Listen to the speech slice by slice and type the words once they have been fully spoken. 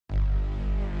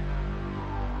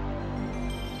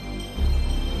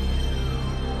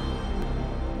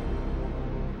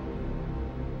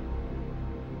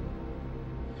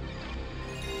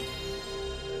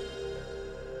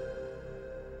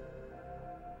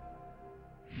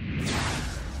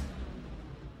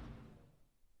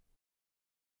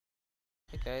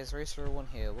guys, Racer01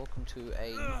 here. Welcome to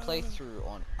a new playthrough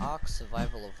on ARK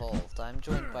Survival Evolved. I'm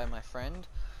joined by my friend,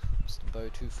 Mr.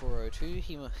 Bo2402.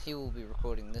 He will be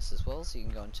recording this as well, so you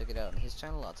can go and check it out on his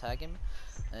channel. I'll tag him.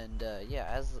 And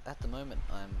yeah, at the moment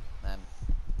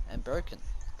I'm broken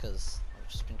because I've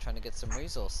just been trying to get some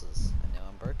resources, and now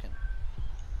I'm broken.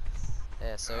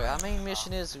 Yeah, so our main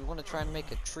mission is we want to try and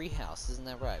make a tree house. Isn't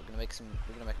that right? We're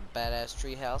gonna make a badass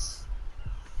tree house.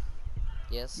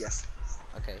 Yes. Yes.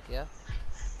 Okay. Yeah.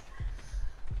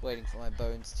 Waiting for my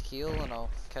bones to heal, and I'll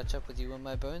catch up with you when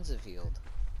my bones have healed.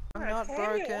 I'm not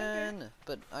broken,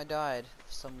 but I died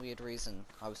for some weird reason.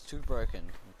 I was too broken.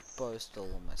 Bo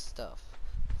stole all my stuff.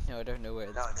 No, I don't know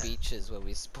where the beach is where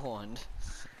we spawned.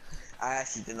 I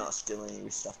actually did not steal any of your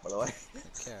stuff, by the way.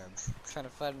 Okay, I'm trying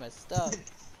to find my stuff.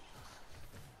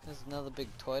 There's another big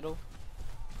turtle.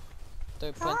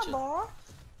 Don't punch it.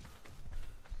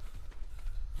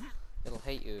 It'll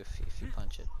hate you if you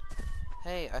punch it.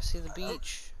 Hey, I see the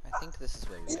beach. I think this is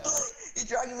where we are. You're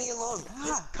dragging me along.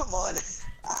 Come on.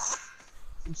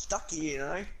 I'm stuck here, you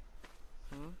know.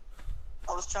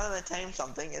 I was trying to tame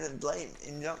something and then blame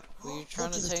and jump. Were you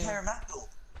trying to tame? Pterodactyl.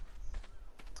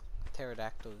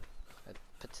 Pterodactyl. A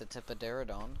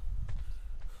pterodactyl.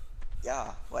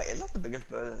 Yeah. Wait, it's not the biggest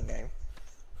bird in the game.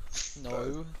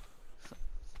 No.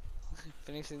 If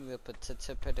anything, the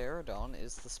pterodactyl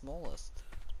is the smallest.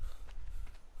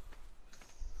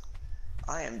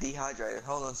 I am dehydrated.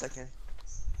 Hold on a second.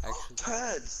 Actually,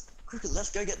 turds! Quickly, let's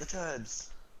go get the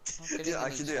turds. Dude, I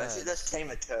should just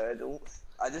tame a turtle.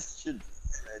 I just should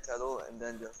tame a turtle and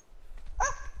then just.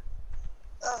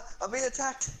 I'm being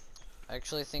attacked. I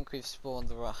actually think we've spawned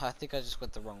the wrong. I think I just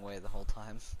went the wrong way the whole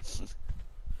time.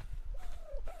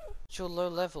 You're low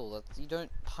level. You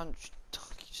don't punch.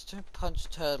 You just don't punch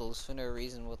turtles for no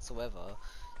reason whatsoever.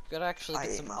 You gotta actually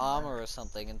get some armor or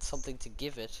something and something to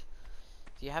give it.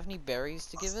 Do you have any berries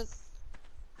to give it?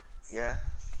 Yeah.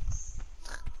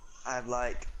 I have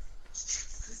like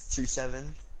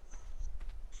 27.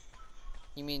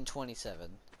 You mean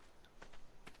 27?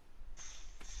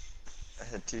 I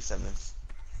said 27s.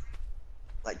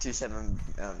 Like 27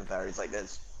 berries. Like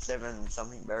there's 7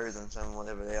 something berries and 7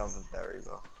 whatever the other berries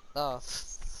are. Oh,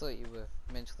 thought you were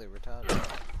mentally retarded.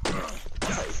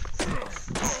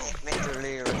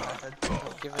 Mentally retarded.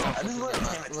 I just want to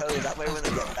tame a turtle that way when they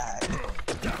get back.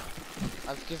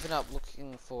 I've given up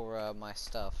looking for my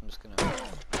stuff. I'm just gonna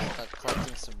start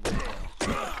collecting some wood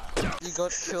now. You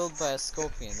got killed by a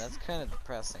scorpion. That's kind of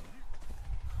depressing.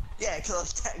 Yeah,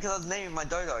 because I was naming my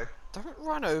dodo. Don't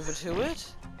run over to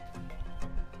it.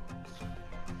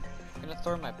 I'm gonna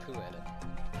throw my poo at it.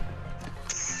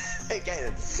 Okay,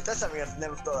 that's something I've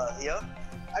never thought of here.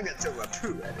 I'm gonna throw my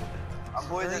poo at it. I'm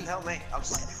poisoned, help me. I'm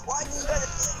just like, why did you go to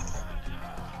sleep?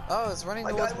 Oh, it's running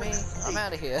towards me. I'm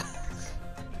out of here.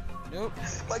 Nope.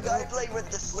 My guy played went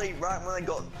to sleep right when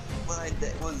I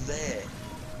was there.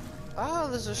 Oh,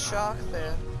 there's a shark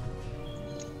there.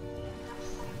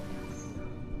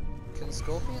 Can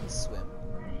scorpions swim?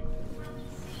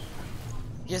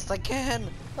 Yes, I can.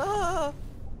 Ah!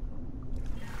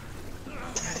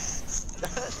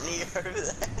 Near over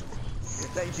there.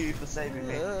 Thank you for saving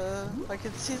me. I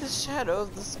can see the shadow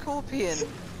of the scorpion.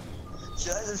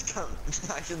 Should I just come?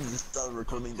 I should just start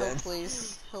recording then. Help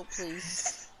please. Help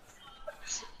please.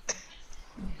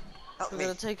 Help We're me.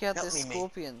 gonna take out Help this me,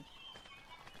 scorpion.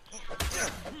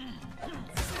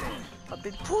 I've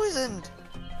been poisoned!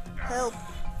 Help!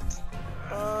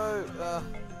 Oh,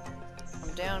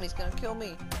 I'm down, he's gonna kill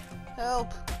me.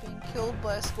 Help! Being killed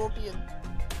by a scorpion.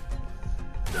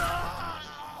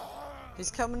 He's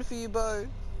coming for you, Bo.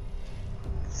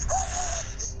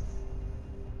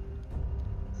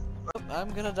 I'm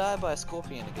gonna die by a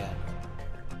scorpion again.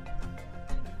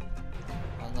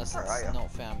 Unless it's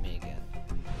not found me again.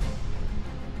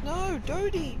 No,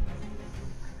 Dodie!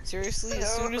 Seriously,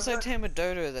 as soon as I tame a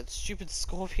dodo, that stupid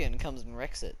scorpion comes and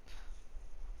wrecks it.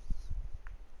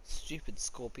 Stupid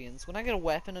scorpions. When I get a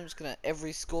weapon, I'm just gonna,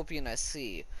 every scorpion I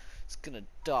see is gonna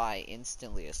die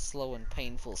instantly, a slow and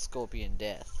painful scorpion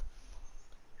death.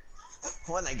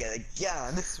 When I get a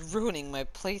gun. It's ruining my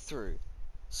playthrough.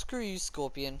 Screw you,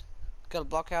 scorpion. Gotta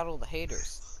block out all the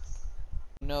haters.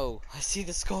 No, I see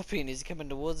the scorpion, he's coming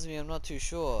towards me, I'm not too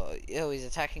sure. Oh, he's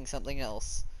attacking something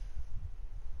else.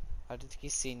 I don't think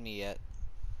he's seen me yet.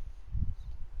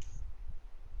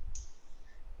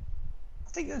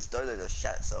 I think this dodo just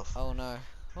shot itself. Oh no.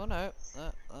 Oh no.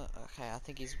 Okay, I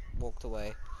think he's walked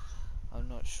away. I'm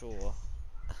not sure.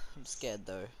 I'm scared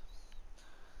though.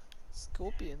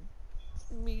 Scorpion.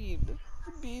 Mean.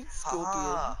 Mean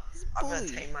scorpion. He's a bully. I'm gonna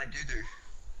tame my doo-doo.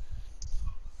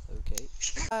 Okay.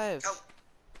 5,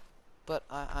 But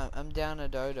I'm down a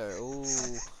dodo. Ooh,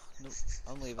 nope,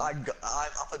 I'm leaving. I'm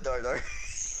up a dodo.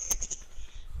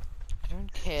 I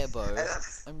don't care, Bo. And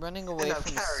I'm running and away I'm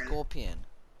from a carrying. scorpion.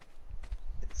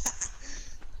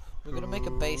 We're gonna make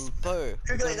a base, Bo. We're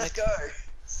Quickly, gonna let's make. go.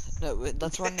 No,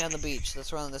 let's run down the beach.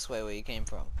 Let's run this way where you came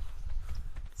from.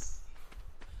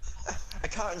 I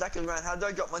can't exactly run. How do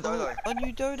I drop my dodo? Oh, a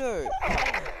new dodo.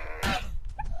 How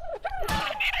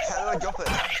do I drop it?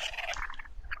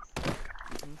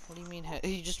 What do you mean?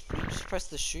 You just press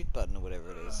the shoot button or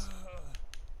whatever it is.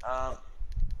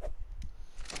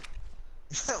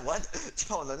 What?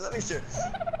 Hold on, let me shoot.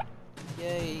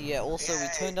 Yeah. Also, we Yay.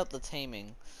 turned up the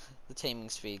taming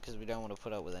speed because we don't want to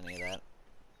put up with any of that.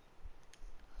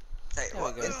 Hey, There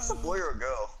what? we go. Is this a boy or a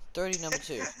girl? Dirty number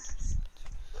 2.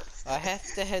 I have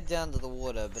to head down to the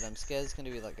water, but I'm scared it's gonna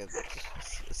be like a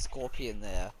scorpion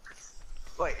there.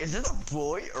 Wait, is this a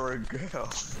boy or a girl?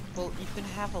 Well, you can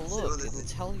have a look. It'll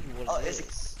tell you what it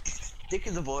is. Dick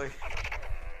is a boy.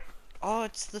 Oh,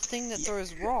 it's the thing that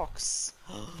throws rocks.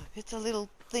 It's a little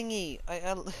thingy.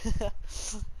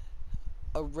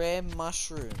 A rare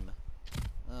mushroom.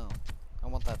 Oh, I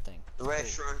want that thing. The rare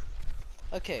shroom.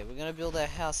 Okay, we're gonna build our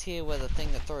house here where the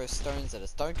thing that throws stones at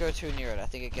us. Don't go too near it. I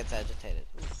think it gets agitated.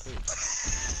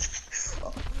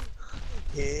 Ooh,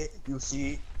 Here you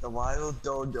see the wild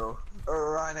dodo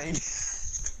running.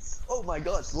 Oh my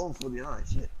god, it's long for the eye,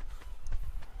 shit.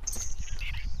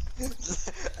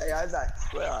 Hey Isaac,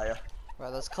 where are you?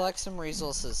 right, let's collect some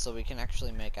resources so we can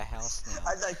actually make a house now.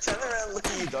 Isaac, turn around and look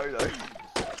at your dodo.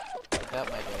 About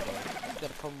my dodo. You got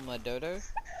a problem with my dodo?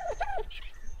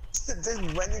 Just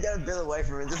when you get a bit away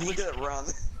from it, just look at it run.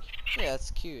 Yeah,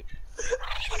 it's cute.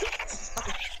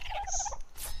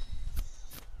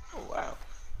 Oh wow.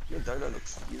 Your dodo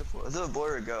looks beautiful. Is it a boy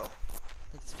or a girl?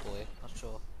 It's a boy, not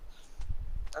sure.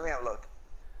 Let me have a look.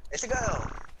 It's a girl!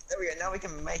 There we go, now we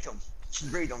can make them.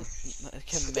 Breed them. I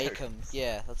can make them.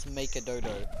 Yeah, let's make a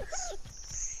dodo.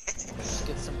 Let's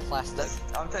get some plastic.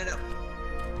 I'm turning up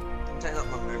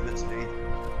my movement speed.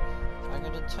 I'm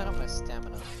gonna turn up my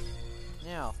stamina.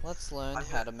 Now, let's learn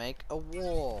how to make a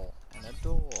wall and a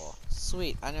door.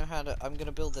 Sweet, I know how to. I'm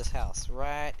gonna build this house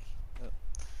right. I'm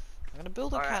gonna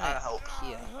build it kind of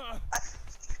here.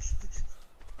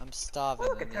 I'm starving.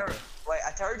 Look, wait,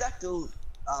 a pterodactyl,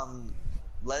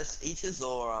 lettuce eaters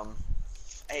or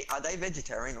hey, are they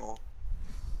vegetarian or?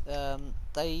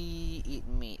 They eat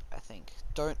meat, I think.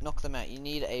 Don't knock them out. You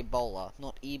need a bowler,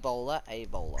 not Ebola, a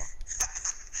bowler.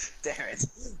 Damn it!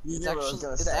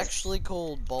 It's actually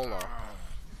called bowler.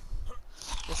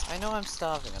 Yes, I know I'm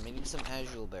starving. I'm eating some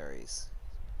azure berries.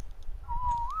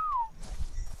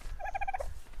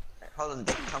 Hold on,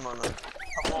 Dick. Come on, man.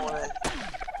 Come on, man.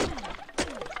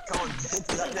 Come on, is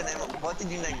that the name of, what did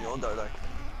you name your dodo?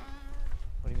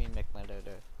 What do you mean, make my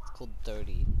dodo? It's called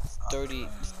Dirty. It's Dirty.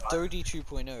 It's Dirty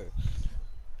 2.0.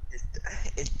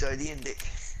 It's Dirty and Dick.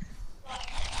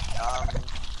 I'm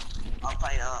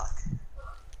playing ARK.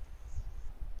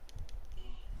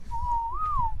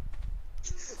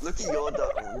 Look at your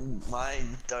my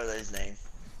dodo's name.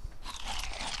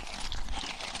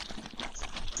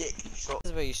 Dick. Short. This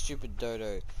is a very stupid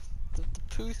dodo. The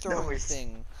poo throwing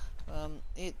thing.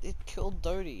 It killed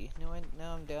Doty. Now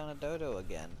I'm down a dodo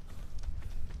again.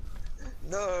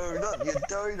 No, not your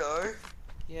dodo.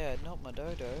 Yeah, not my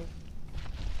dodo.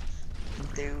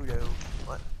 Dodo.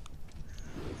 What?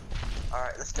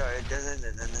 Alright, let's go.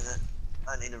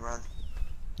 I need to run.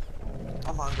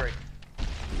 I'm hungry.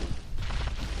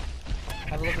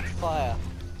 Have a look at the fire.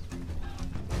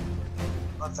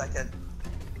 1 second.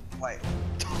 Wait.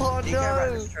 Oh Do you care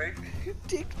about no! this tree?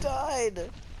 Dick died!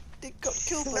 Dick got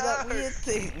killed by that No. weird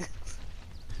thing!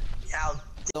 Yeah.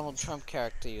 Donald Trump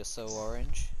character, you're so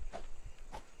orange.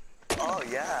 Oh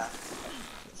yeah.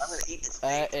 I'm gonna eat this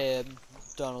I meat. am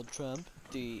Donald Trump,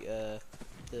 the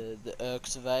ARK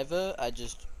survivor. I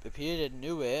just appeared out of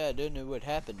nowhere. I don't know what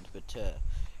happened, but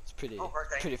it's pretty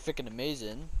freaking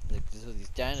amazing. Like there's all these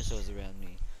dinosaurs around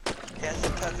me. Yeah, it's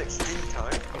a perfect skin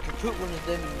tone. I could put one of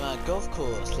them in my golf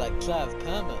course like Clive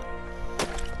Palmer.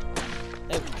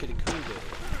 That'd be pretty cool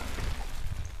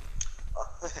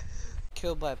though.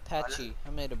 Killed by Patchy. I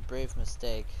made a brave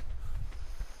mistake.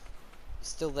 He's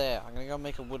still there. I'm gonna go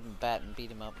make a wooden bat and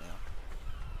beat him up now.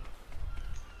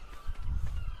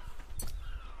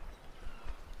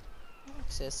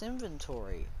 Access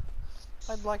inventory.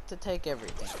 I'd like to take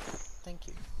everything. Thank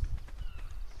you.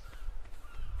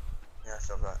 Yeah,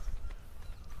 so that.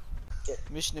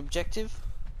 Mission objective?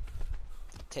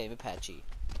 Tame Apache.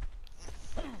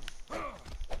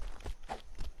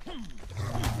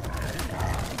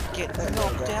 Get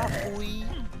knocked out, boy! You're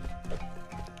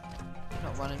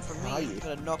not running from me. I'm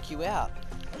gonna knock you out.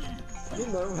 You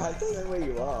know, I don't know where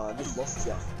you are. I just lost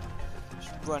you.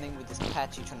 Just running with this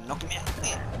patchy trying to knock him out.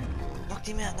 Knocked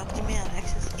him out, knocked him out.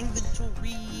 Access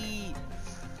inventory.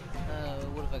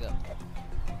 What have I got?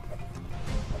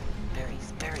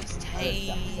 Berries,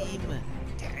 tame.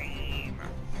 Tame.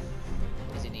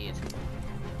 What does he need?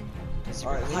 Does he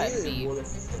require me?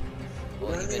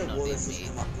 We're gonna need a water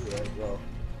system up here as well.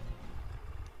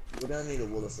 We're gonna need a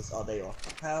water system. Oh, there you are.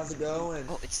 How's it going?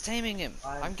 Oh, it's taming him.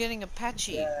 I'm getting a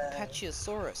Patchy. Yeah.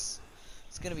 Patchyosaurus.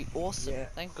 It's gonna be awesome. Yeah.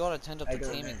 Thank God I turned up the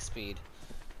taming speed.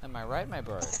 Am I right, my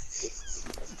bro?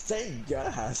 Thank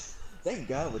God. Thank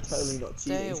God we're totally not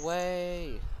cheating. Stay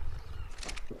away.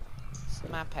 It's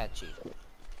my Patchy.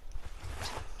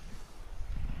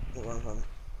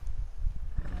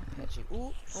 Patchy.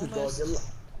 Ooh,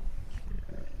 almost.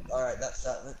 Alright, that's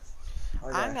that then.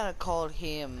 Okay. I'm gonna call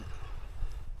him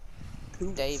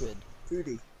David.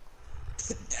 Pooty.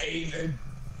 David.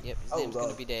 Yep, his name's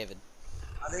gonna be David.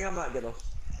 I think I might get off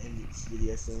in this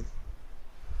video soon.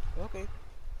 Okay.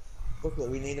 Look,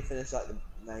 we need to finish like the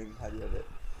main patio of it.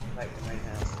 Make the main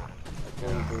house.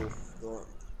 Like door.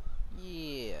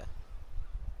 Yeah.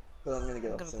 But I'm gonna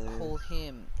get off soon. I'm gonna call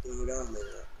him We're gonna do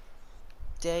that.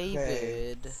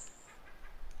 David. Okay.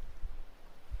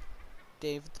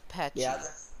 David the Patchy. Yeah.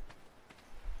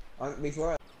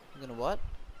 Before I'm gonna what?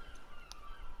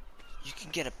 You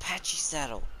can get a Patchy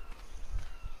saddle.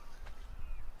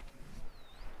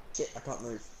 Shit, I can't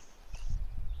move.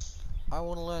 I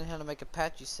want to learn how to make a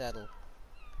Patchy saddle.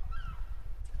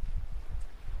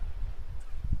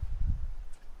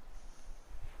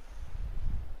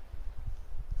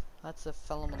 That's a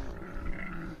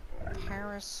Philemon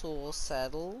Parasaur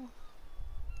saddle.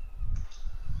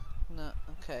 No,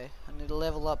 okay. I need to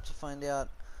level up to find out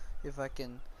if I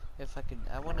can.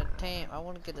 I want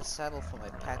to get a saddle for my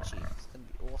Patchy. It's gonna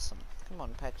be awesome. Come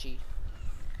on, Patchy.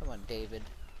 Come on, David.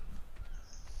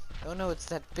 Oh no, it's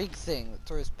that big thing that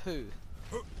throws poo.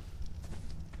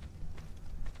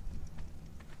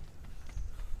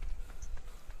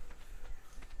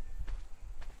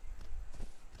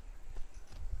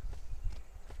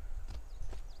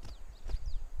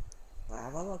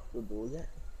 Have I locked the door yet?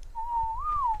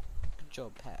 Good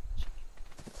job, Patch.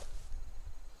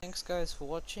 Thanks guys for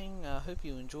watching. Hope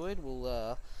you enjoyed.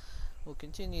 We'll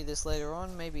continue this later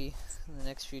on, maybe in the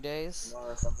next few days.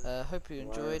 Hope you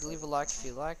enjoyed. Leave a like if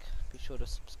you like. Be sure to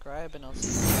subscribe, and I'll see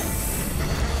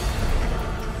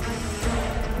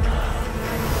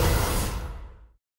you.